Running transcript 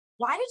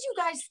why did you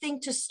guys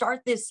think to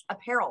start this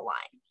apparel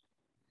line?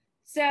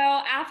 So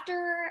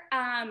after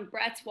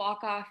Brett's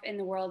walk-off in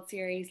the World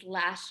Series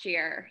last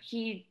year,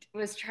 he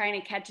was trying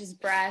to catch his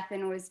breath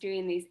and was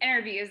doing these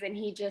interviews, and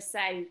he just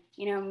said,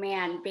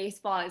 man,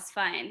 baseball is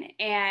fun.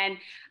 And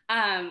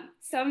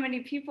so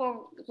many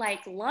people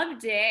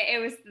loved it. It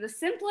was the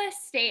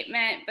simplest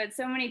statement, but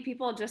so many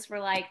people just were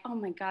like, oh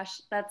my gosh,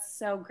 that's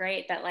so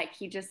great that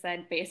he just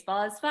said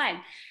baseball is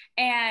fun.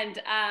 And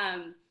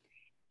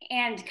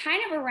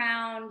kind of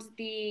around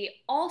the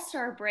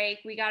All-Star break,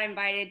 we got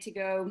invited to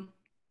go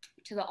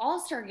to the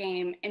All-Star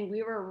game, and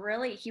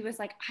he was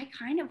like, I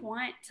kind of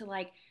want to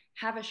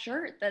have a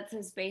shirt that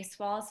says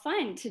baseball is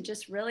fun, to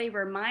just really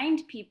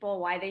remind people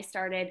why they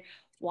started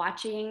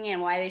watching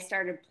and why they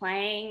started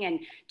playing and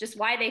just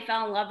why they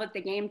fell in love with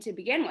the game to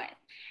begin with.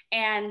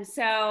 And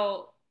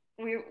so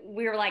we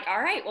were like,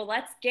 all right, well,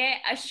 let's get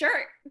a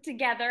shirt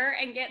together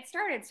and get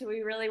started. So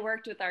we really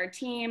worked with our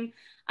team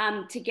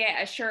to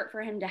get a shirt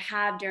for him to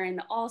have during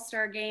the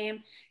All-Star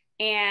game.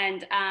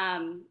 And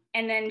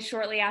then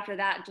shortly after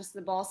that, just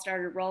the ball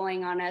started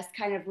rolling on us,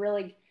 kind of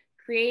really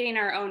creating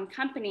our own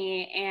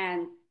company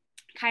and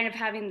kind of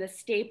having the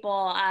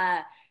staple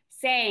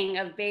saying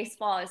of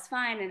baseball is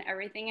fun and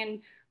everything.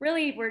 And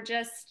really, we're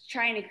just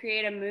trying to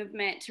create a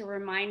movement to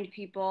remind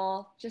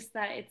people just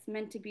that it's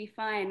meant to be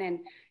fun.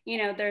 And,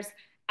 there's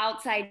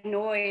outside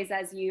noise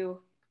as you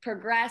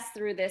progress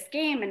through this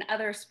game and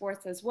other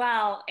sports as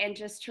well. And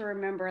just to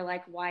remember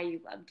why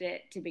you loved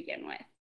it to begin with.